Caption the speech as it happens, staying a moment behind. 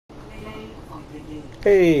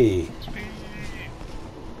Hey.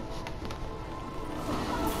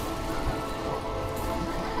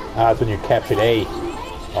 Ah, that's when you're captured A.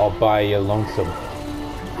 All by your lonesome.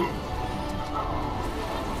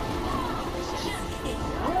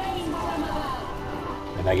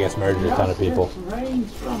 And I guess murdered a ton of people.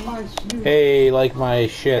 Hey, like my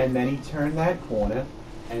shit. And then he turned that corner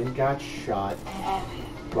and got shot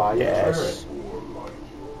by a turret.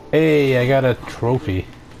 Hey, I got a trophy.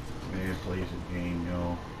 Man, plays a game,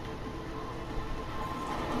 yo.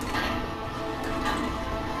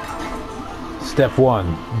 Step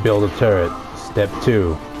 1, build a turret. Step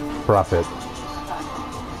 2, profit.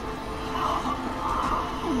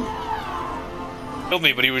 Killed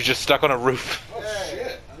me, but he was just stuck on a roof. Oh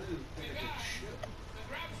shit!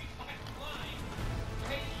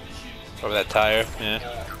 Over that tire, yeah.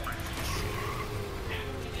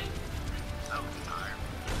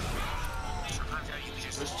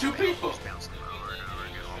 There's two people.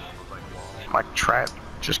 My trap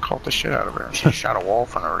just caught the shit out of her. She shot a wall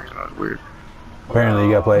for no reason. That was weird. Apparently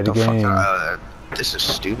you gotta play the game. This is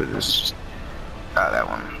stupid. This is just, that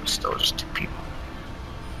one still just two people.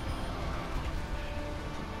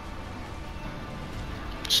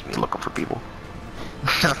 Just me looking for people.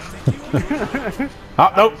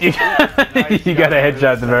 Oh, nope. You got a headshot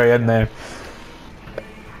at the very end there.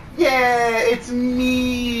 Yeah, it's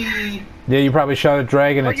me. Yeah, you probably shot a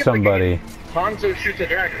dragon at somebody. Hanzo shoots a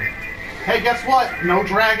dragon. Hey, guess what? No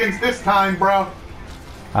dragons this time, bro.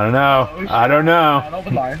 I don't know. I don't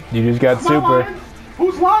know. You just got super. Lying.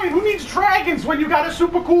 Who's lying? Who needs dragons when you got a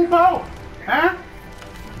super cool bow? Huh?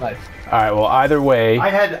 Nice. Alright, well, either way. I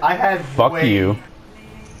had. Fuck you.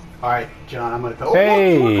 Alright, John, I'm gonna go.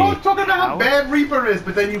 Hey! Oh, look, we're talking about how bad Reaper is,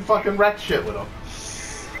 but then you fucking wreck shit with him.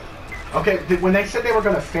 Okay, when they said they were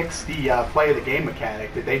gonna fix the play of the game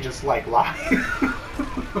mechanic, did they just like lie?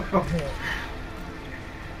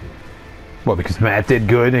 Well, because Matt did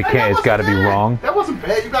good, it's gotta be wrong. That wasn't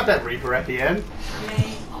bad. You got that Reaper at the end.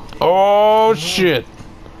 Oh, shit.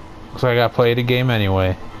 Looks like I gotta play the game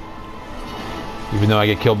anyway. Even though I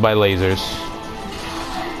get killed by lasers.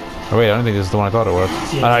 Oh, wait, I don't think this is the one I thought it was.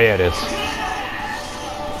 Oh, yeah, it is.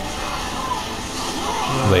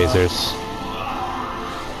 Lasers.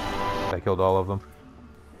 I killed all of them.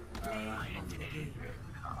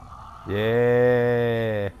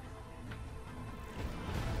 Yeah.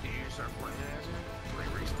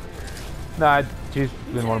 Nah, she's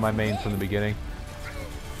been one of my mains from the beginning.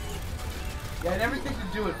 Yeah, and everything to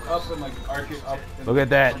do it up and like arc it up. Look at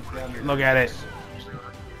that. Look at it.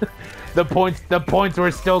 The points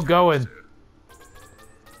were still going.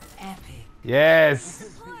 Epic.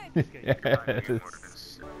 Yes.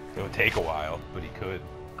 Yes. It would take a while, but he could.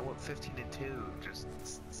 I went 15 to 2, just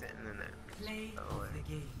sitting in there. Play Oh, the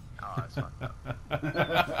game. oh, that's fucked up.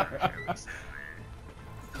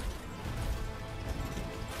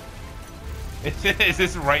 Is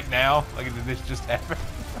this right now? Like, did this just happen?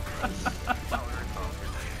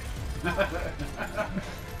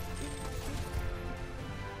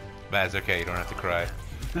 Matt, it's okay. You don't have to cry.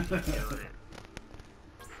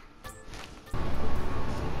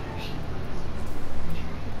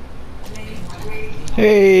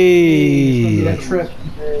 Hey. It's gonna be that trip.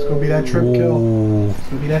 It's gonna be that trip kill. It's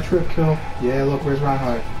gonna be that trip kill. Yeah, look, where's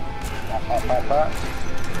Reinhardt?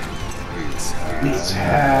 It's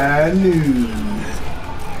Hanu.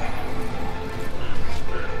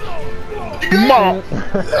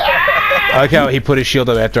 I like how he put his shield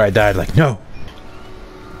up after I died, like, no.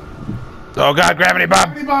 Oh god, gravity bomb!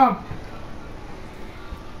 Gravity bomb!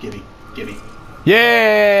 Gimme, gimme.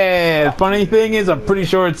 Yeah! The funny thing is, I'm pretty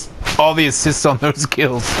sure it's all the assists on those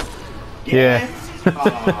kills. Yeah.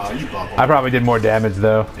 Aw, you bubble. I probably did more damage,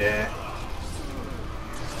 though. Yeah.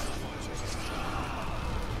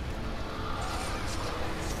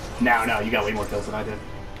 No, you got way more kills than I did.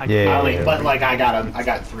 Yeah. But like I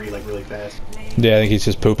got 3 like really fast. Yeah, I think he's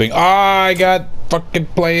just pooping. Oh, I got fucking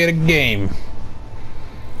play the game.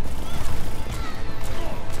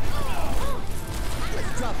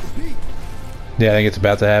 Yeah, I think it's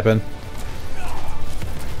about to happen.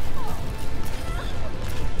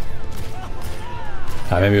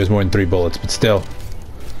 Maybe it was more than 3 bullets, but still.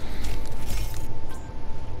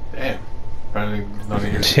 Damn.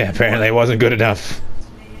 Yeah, apparently it wasn't good enough.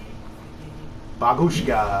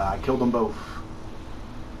 Babushka, I killed them both.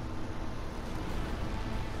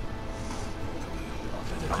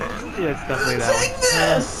 Yeah, it's definitely that one. Take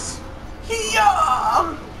this!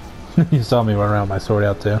 Yeah! You saw me run around with my sword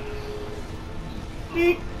out too.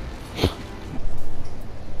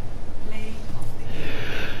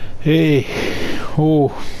 Hey,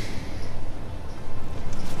 oh.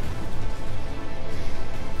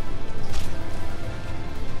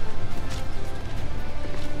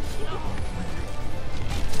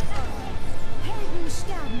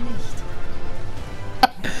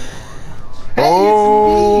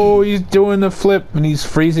 he's doing the flip and he's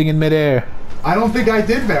freezing in midair. I don't think I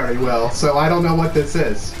did very well, so I don't know what this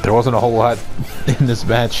is. There wasn't a whole lot in this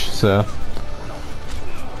match, so.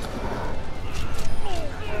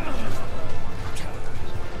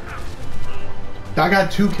 I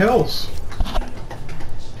got 2 kills.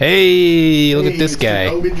 Hey, look at this it's guy.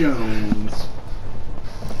 Jacoby Jones.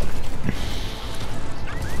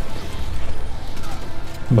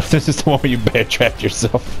 But this is the one where you backtrack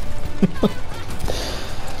yourself.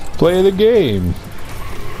 Play the game.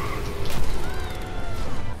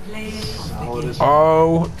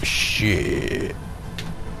 Oh shit.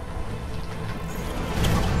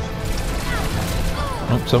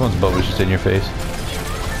 Oh, someone's boat was just in your face.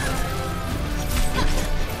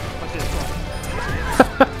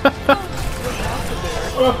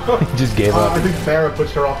 He just gave up. I think Farrah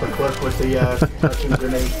pushed her off the cliff with the touching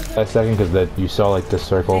grenade. A second, because that you saw like the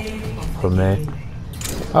circle from me.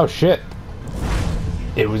 Oh shit!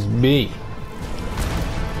 It was me.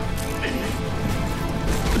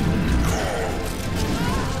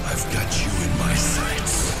 I've got you in my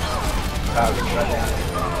sights.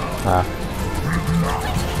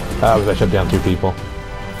 Was I shut down 2 people?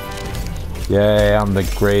 Yeah, I'm the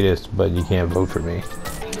greatest, but you can't vote for me.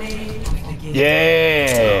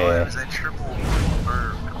 Yeah. Is that triple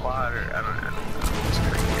or quad or I don't know.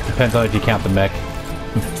 Depends on if you count the mech.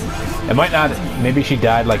 It might not. Maybe she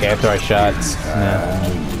died like after I shot.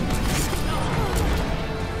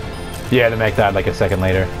 Yeah, the mech died like a second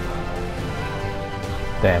later.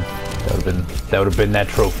 Damn, that would have been that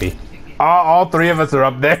trophy. All 3 of us are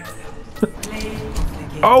up there.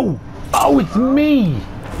 Oh, it's me.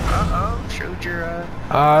 Showed your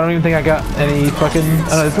I don't even think I got any fucking.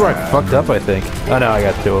 This is where I fucked up, I think. Oh no, I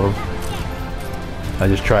got 2 of them. I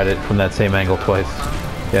just tried it from that same angle twice.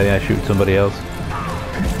 Yeah, I shoot somebody else.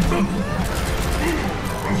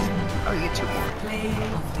 Oh, you get 2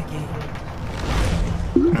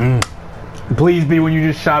 more. Please be when you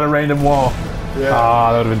just shot a random wall. Yeah.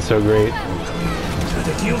 Ah, that would have been so great. I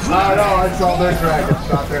know, I saw their dragon,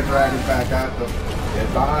 shot their dragon back at them.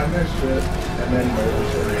 Get behind this shit, and then murder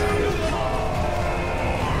shit.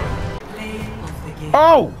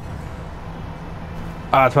 Oh!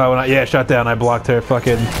 Ah, that's why when I shut down, I blocked her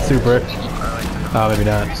fucking super. Oh, maybe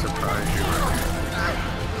not.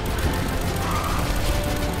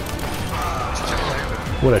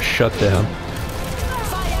 What a shutdown.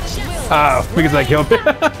 Oh, because I killed him.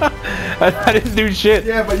 I didn't do shit.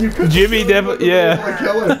 Yeah, but you could. Jimmy definitely, yeah.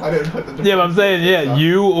 Kill him. I didn't put the Yeah, but I'm saying, yeah,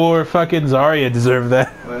 you or fucking Zarya deserve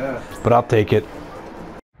that. Yeah. But I'll take it.